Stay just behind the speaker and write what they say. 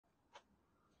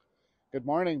Good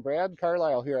morning, Brad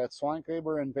Carlisle here at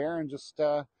Swank-Graber and Barron.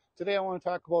 Today, I want to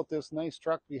talk about this nice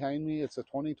truck behind me. It's a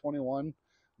 2021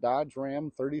 Dodge Ram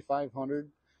 3500.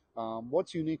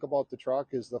 What's unique about the truck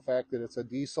is the fact that it's a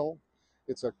diesel,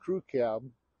 it's a crew cab,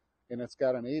 and it's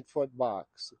got an 8-foot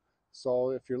box. So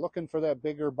if you're looking for that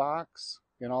bigger box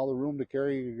and all the room to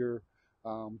carry your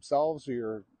selves or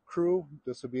your crew,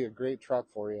 this would be a great truck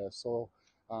for you.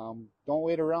 Don't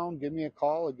wait around. Give me a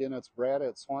call. Again, it's Brad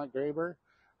at Swank-Graber.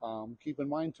 Keep in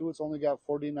mind too, it's only got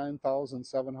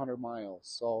 49,700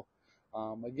 miles.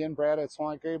 Again, Brad at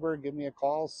Swank-Graber, give me a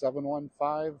call,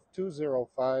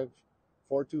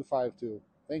 715-205-4252.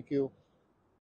 Thank you.